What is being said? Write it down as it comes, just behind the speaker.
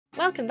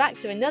Welcome back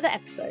to another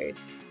episode.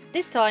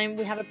 This time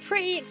we have a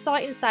pretty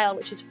exciting sail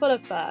which is full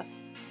of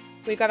firsts.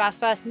 We grab our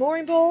first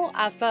mooring ball,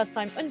 our first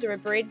time under a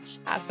bridge,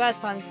 our first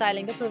time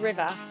sailing up a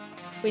river.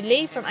 We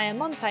leave from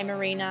Ayamonte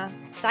Marina,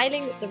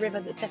 sailing up the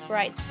river that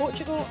separates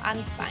Portugal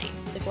and Spain,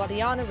 the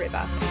Guadiana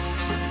River.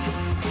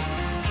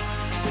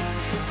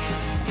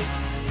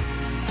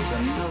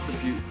 Another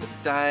beautiful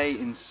day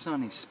in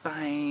sunny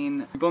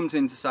Spain. We bumped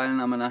into Sailor and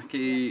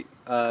Amanaki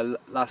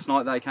last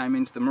night. They came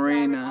into the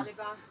marina,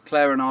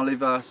 Claire and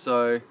Oliver,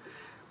 so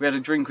we had a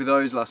drink with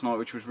those last night,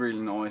 which was really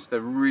nice. They're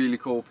really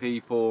cool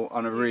people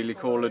on a really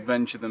cool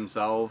adventure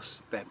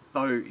themselves. Their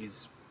boat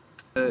is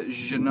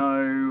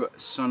Jeannot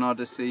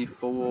Sonodyssey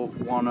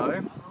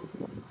 410.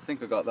 I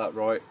think I got that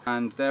right.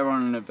 And they're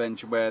on an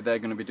adventure where they're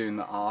going to be doing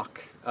the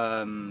Ark,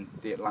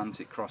 the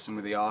Atlantic crossing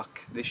with the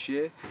Ark this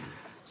year.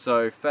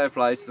 So fair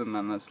play to them,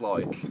 man. That's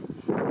like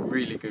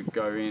really good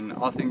going.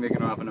 I think they're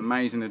going to have an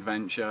amazing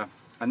adventure.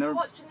 And they're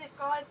watching this,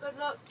 guys. Good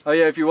luck. Oh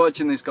yeah, if you're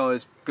watching this,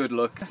 guys, good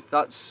luck. It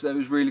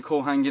was really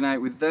cool hanging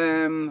out with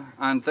them,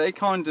 and they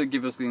kind of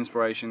give us the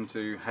inspiration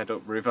to head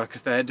up river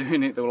because they're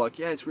doing it. They were like,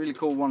 yeah, it's really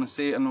cool, want to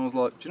see it, and I was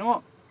like, do you know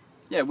what?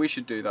 Yeah, we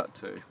should do that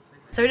too.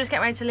 So we're just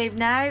getting ready to leave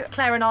now.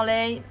 Claire and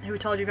Ollie, who we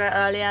told you about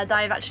earlier,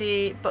 they've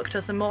actually booked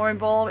us a mooring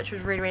ball, which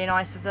was really, really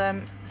nice of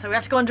them. So we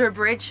have to go under a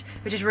bridge,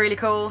 which is really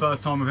cool.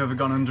 First time we've ever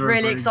gone under a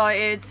bridge. Really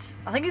excited.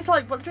 I think it's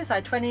like, what did we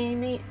say, 20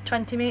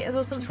 metres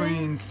or something?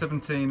 Between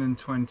 17 and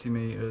 20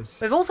 metres.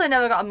 We've also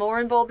never got a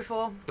mooring ball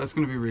before. That's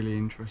going to be really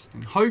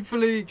interesting.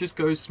 Hopefully it just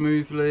goes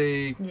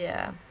smoothly.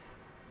 Yeah.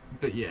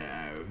 But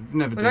yeah,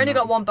 we've only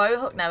got one boat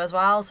hook now as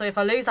well, so if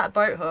I lose that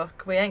boat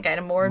hook, we ain't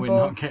getting a mooring ball.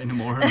 We're not getting a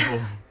mooring ball.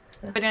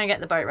 We're going to get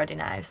the boat ready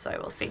now, so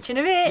we'll speak to you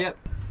in a bit. Yep.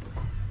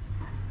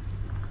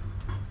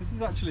 This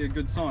is actually a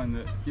good sign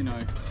that, you know,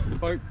 the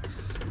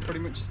boat's pretty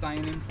much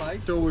staying in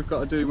place. So all we've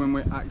got to do when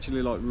we're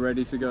actually like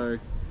ready to go,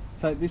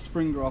 take this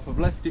springer off. I've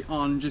left it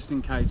on just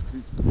in case because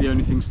it's the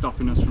only thing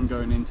stopping us from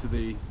going into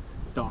the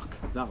dock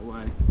that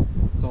way.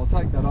 So I'll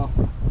take that off,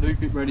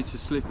 loop it ready to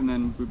slip, and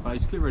then we're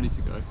basically ready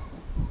to go.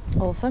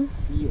 Awesome.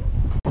 Yeah.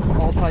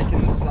 I'll take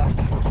in the slack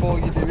before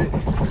you do it.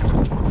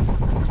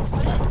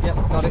 Yep,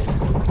 got it.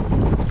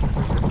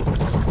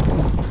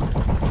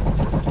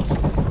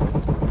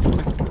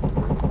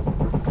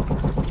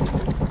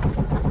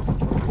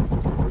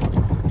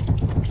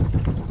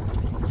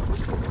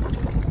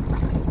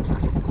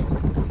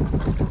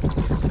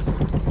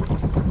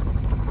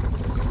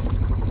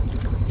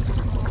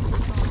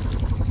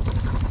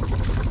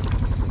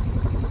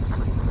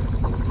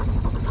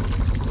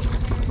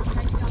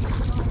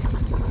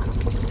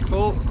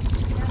 Cool.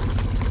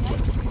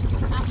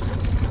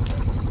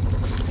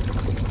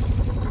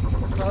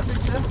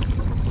 Perfect, yeah.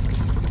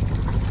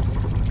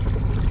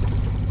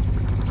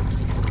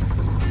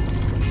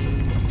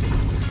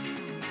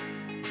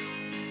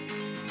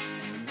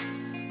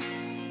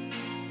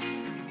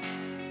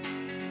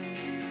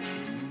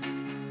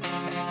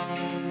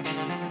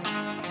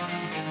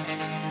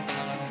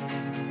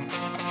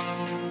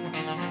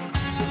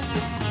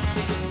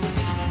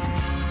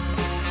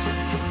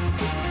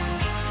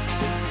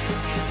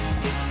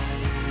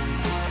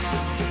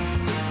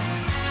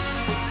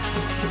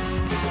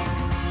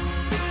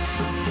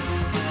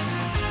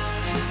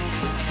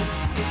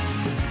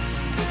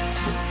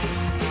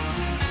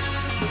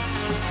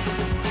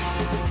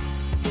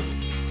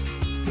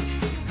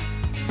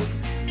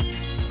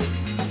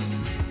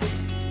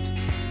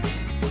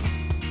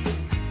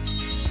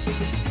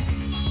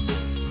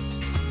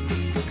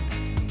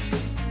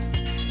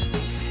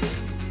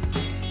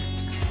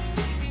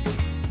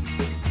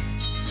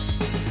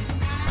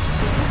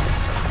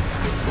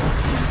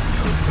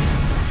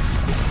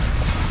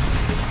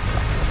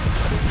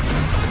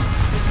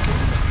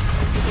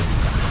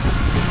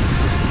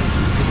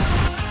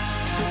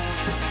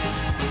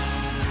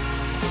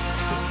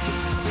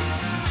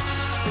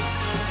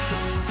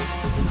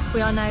 We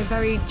are now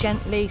very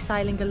gently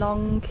sailing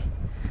along,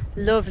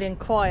 lovely and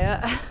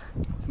quiet.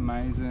 It's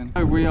amazing.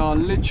 We are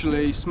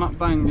literally smack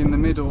bang in the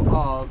middle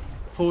of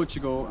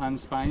Portugal and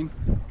Spain.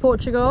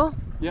 Portugal.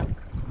 Yep.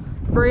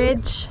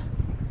 Bridge.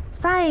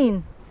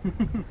 Spain.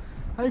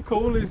 How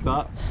cool is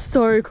that?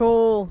 So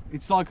cool.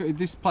 It's like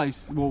this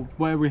place, well,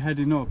 where we're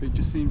heading up, it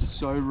just seems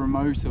so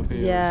remote up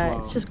here Yeah, as well.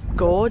 it's just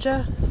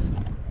gorgeous.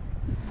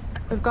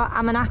 We've got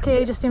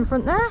Amanaki just in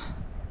front there,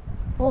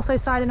 also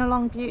sailing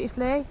along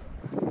beautifully.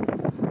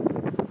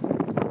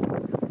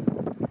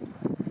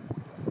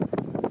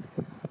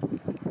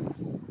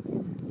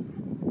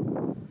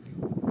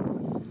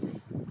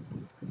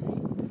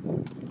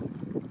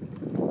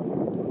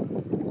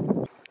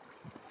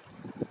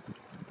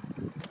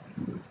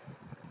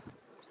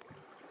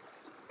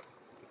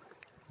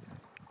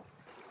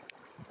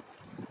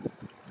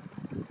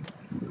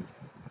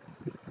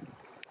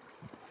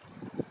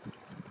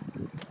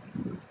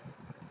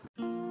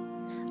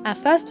 Our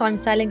first time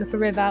sailing up a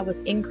river was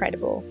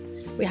incredible.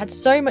 We had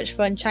so much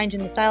fun changing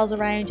the sails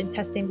around and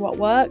testing what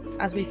works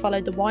as we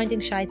followed the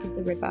winding shape of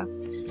the river.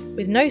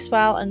 With no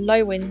swell and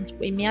low winds,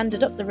 we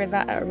meandered up the river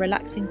at a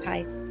relaxing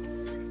pace.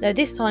 Though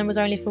this time was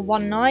only for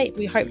one night,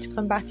 we hope to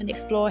come back and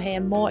explore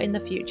here more in the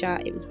future.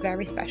 It was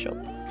very special.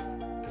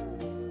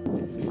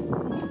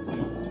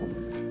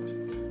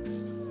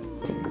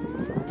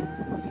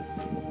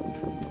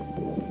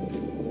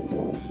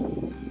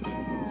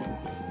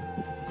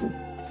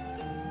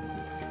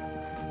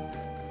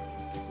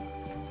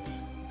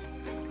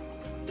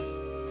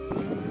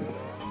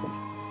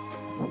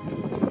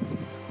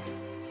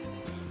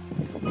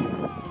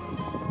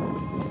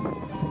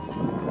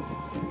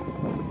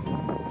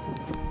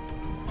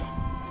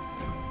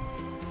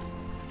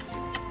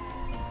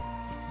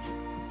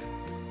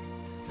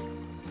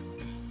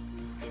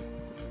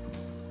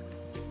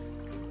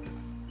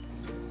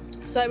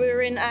 So we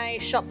were in a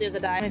shop the other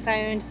day and we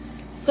found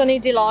Sunny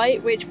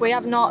Delight, which we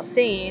have not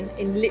seen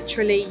in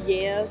literally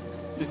years.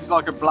 This is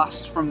like a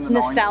blast from the 90s.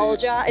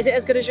 Nostalgia. Is it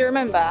as good as you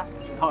remember?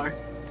 No.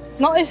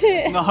 Not, is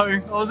it? No,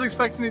 I was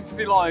expecting it to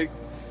be like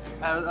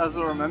as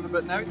I remember,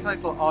 but now it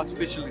tastes like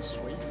artificially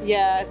sweet.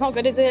 Yeah, it's not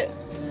good, is it?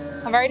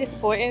 Yeah. I'm very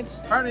disappointed.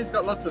 Apparently it's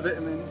got lots of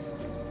vitamins.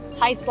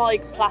 Tastes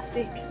like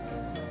plastic.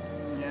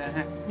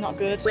 Yeah. Not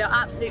good. We are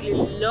absolutely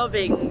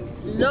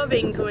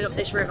loving coming up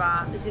this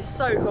river. This is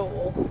so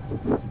cool.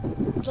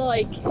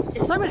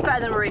 It's so much better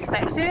than we were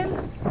expecting.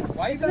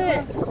 Way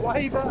better.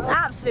 Way better.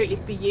 Absolutely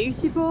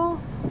beautiful.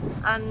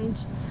 And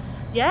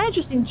yeah,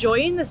 just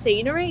enjoying the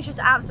scenery. It's just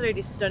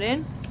absolutely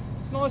stunning.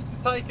 It's nice to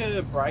take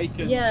a break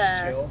and yeah.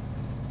 just chill.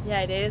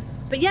 Yeah, it is.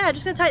 But yeah,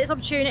 just going to take this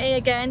opportunity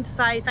again to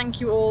say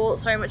thank you all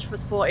so much for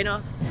supporting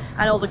us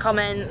and all the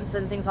comments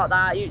and things like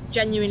that. You're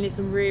genuinely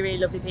some really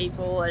lovely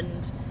people,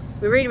 and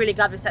we're really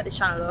glad we set this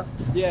channel up.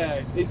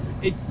 Yeah,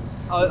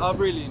 I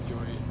really enjoy it.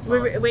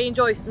 We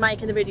enjoy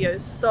making the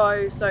videos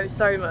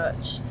so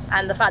much,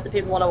 and the fact that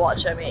people want to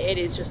watch them, it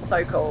is just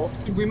so cool.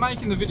 We're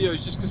making the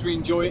videos just because we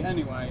enjoy it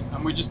anyway,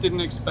 and we just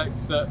didn't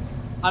expect that.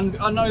 And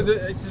I know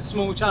that it's a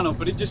small channel,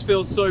 but it just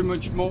feels so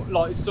much more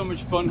like it's so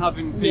much fun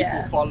having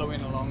people following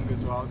along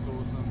as well. It's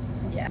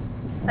awesome. Yeah.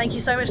 Thank you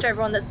so much to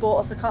everyone that's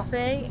bought us a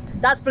coffee.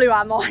 That's blew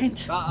our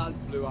mind. That has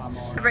blew our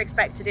mind. Never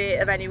expected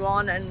it of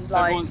anyone, and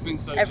like everyone's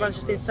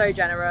just been so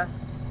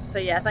generous. So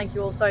yeah, thank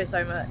you all so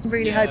much.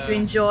 Really hope you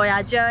enjoy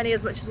our journey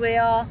as much as we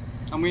are.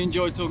 And we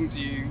enjoy talking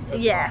to you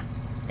as well.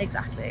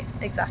 Exactly.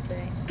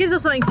 Gives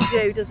us something to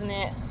do, doesn't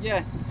it?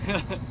 Yeah,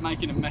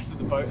 making a mess of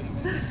the boat in a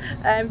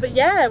minute. But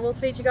yeah, we'll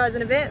speak to you guys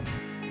in a bit.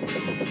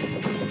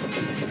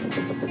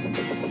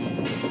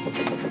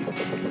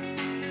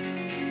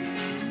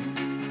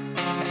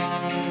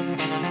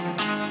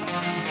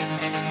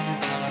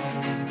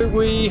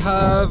 We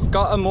have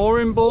got a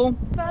mooring ball.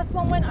 First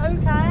one went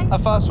okay. Our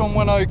first one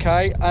went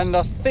okay, and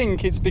I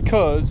think it's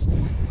because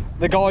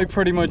the guy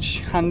pretty much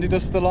handed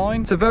us the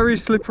line. It's a very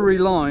slippery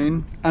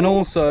line, and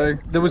also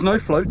there was no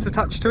floats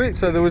attached to it,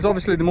 so there was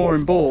obviously the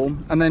mooring ball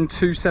and then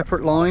two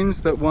separate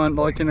lines that weren't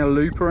like in a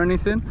loop or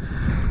anything.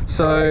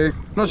 So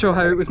not sure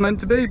how it was meant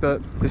to be,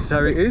 but this is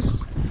how it is.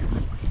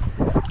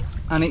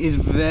 And it is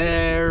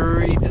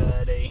very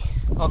dirty.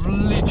 I've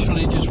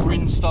literally just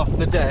rinsed off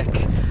the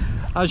deck.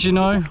 As you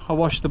know, I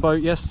washed the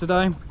boat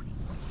yesterday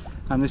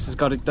and this has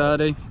got it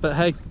dirty, but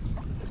hey,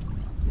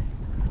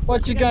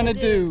 what you gonna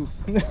do?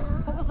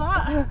 What was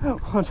that?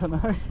 I don't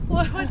know.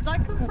 Where did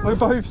that come from? We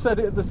both said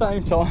it at the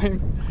same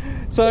time.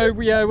 So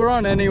yeah, we're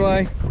on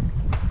anyway.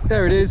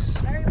 There it is.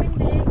 Very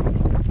windy.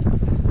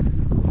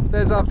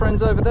 There's our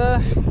friends over there.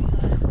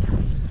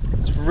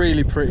 It's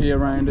really pretty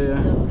around here.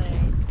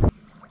 Lovely.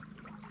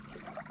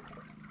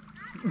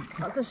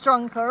 That's a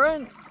strong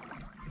current.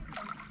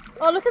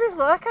 Oh, look at this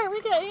workout we're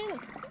getting.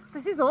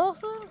 This is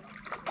awesome.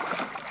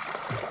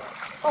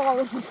 Oh,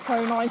 this is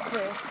so nice,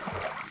 this.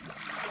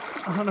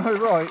 I know,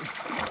 right?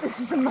 This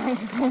is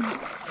amazing.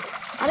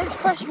 And it's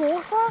fresh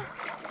water.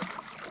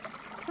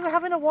 So we're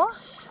having a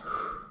wash.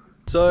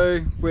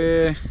 So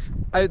we're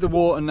out the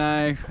water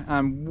now,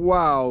 and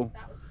wow.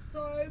 That was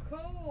so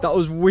cool. That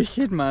was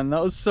wicked, man.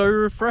 That was so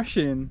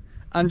refreshing.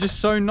 And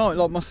just so nice.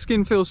 Like, my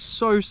skin feels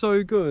so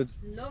good.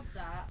 Love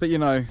that. But you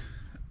know,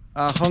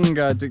 our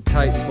hunger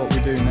dictates what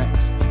we do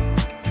next.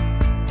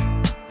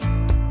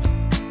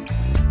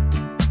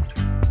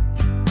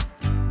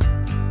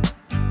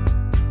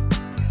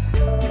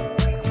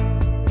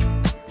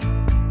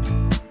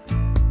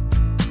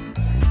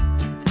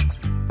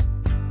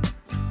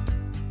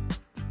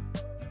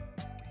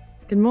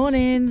 Good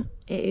morning.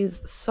 It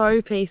is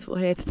so peaceful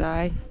here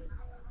today.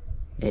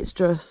 It's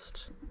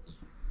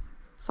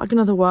like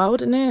another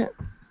world, isn't it?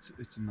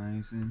 It's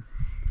amazing.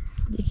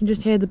 You can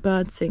just hear the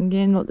birds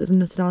singing, like there's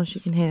nothing else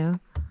you can hear.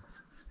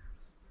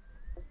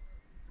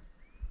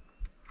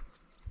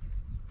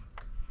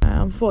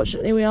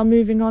 Unfortunately, we are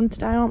moving on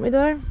today, aren't we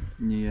though?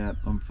 Yeah,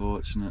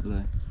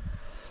 unfortunately.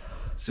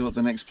 See what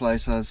the next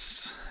place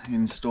has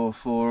in store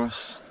for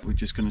us. We're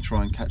just going to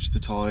try and catch the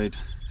tide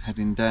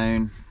heading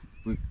down.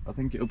 I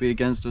think it'll be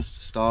against us to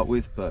start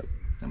with, but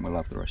then we'll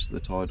have the rest of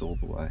the tide all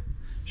the way.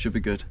 Should be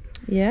good.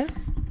 Yeah.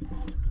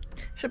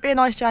 Should be a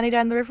nice journey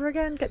down the river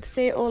again. Get to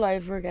see it all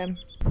over again.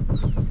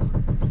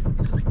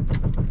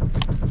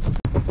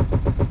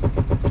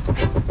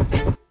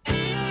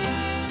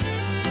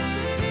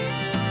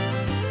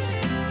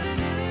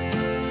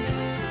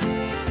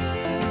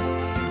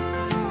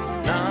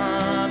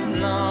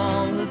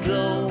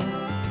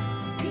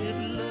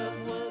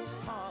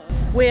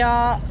 We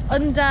are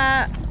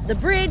under the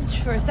bridge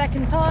for a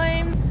second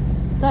time.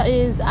 That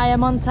is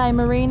Ayamonte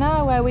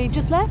Marina, where we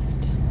just left.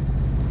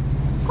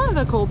 Kind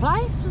of a cool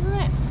place, isn't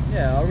it?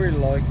 Yeah, I really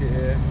like it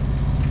here.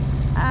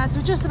 So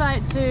we're just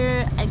about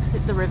to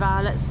exit the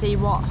river. Let's see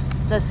what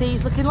the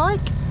sea's looking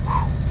like.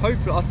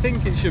 Hopefully, I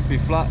think it should be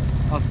flat,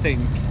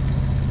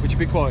 which would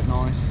be quite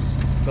nice.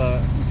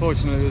 But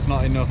unfortunately, there's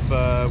not enough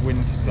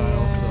wind to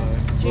sail, so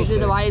it's usually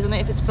the way, isn't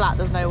it? If it's flat,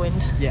 there's no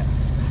wind. Yeah.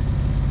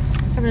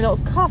 Having a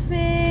little coffee,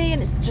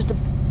 and it's just a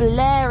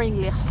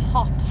blaringly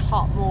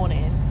hot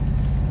morning.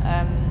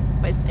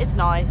 But it's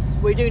nice.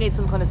 We do need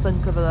some kind of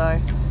sun cover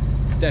though.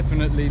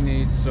 Definitely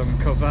need some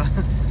cover.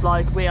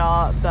 Like, we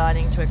are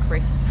burning to a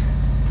crisp.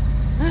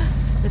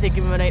 We're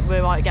thinking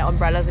we might get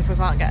umbrellas if we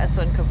can't get a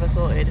sun cover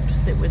sorted and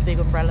just sit with big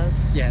umbrellas.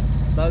 Yeah,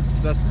 that's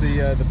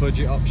the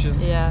budget option.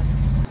 Yeah.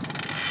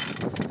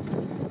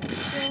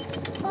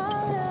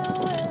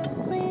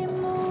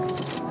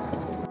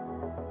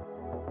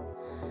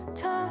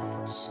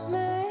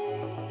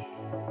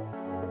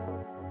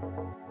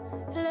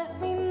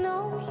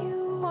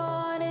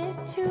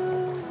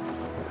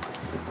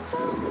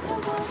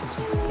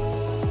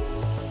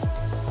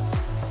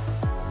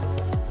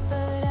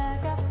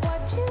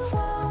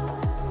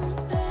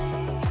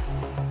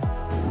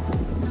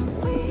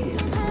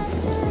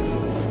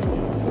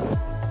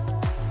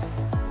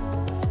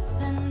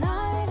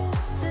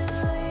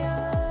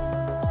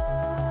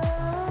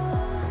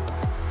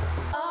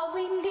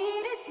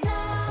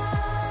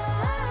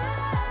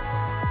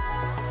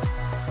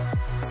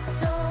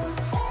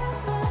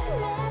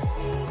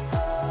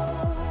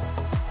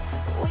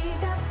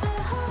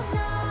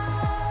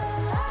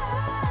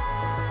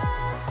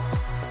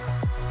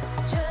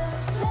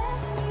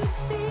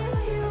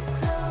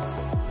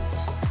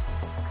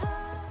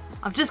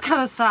 I've just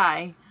gotta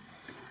say,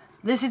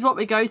 this is what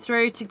we go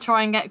through to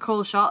try and get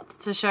cool shots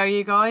to show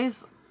you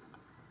guys.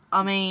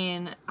 I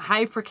mean,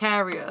 how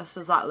precarious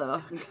does that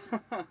look?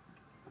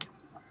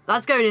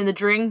 That's going in the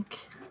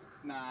drink.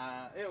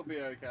 Nah, it'll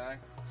be okay.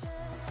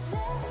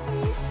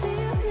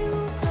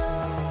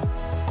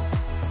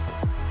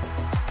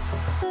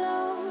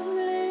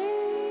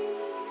 Slowly,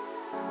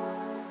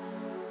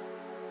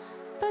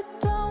 but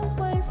don't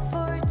wait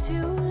for it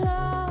to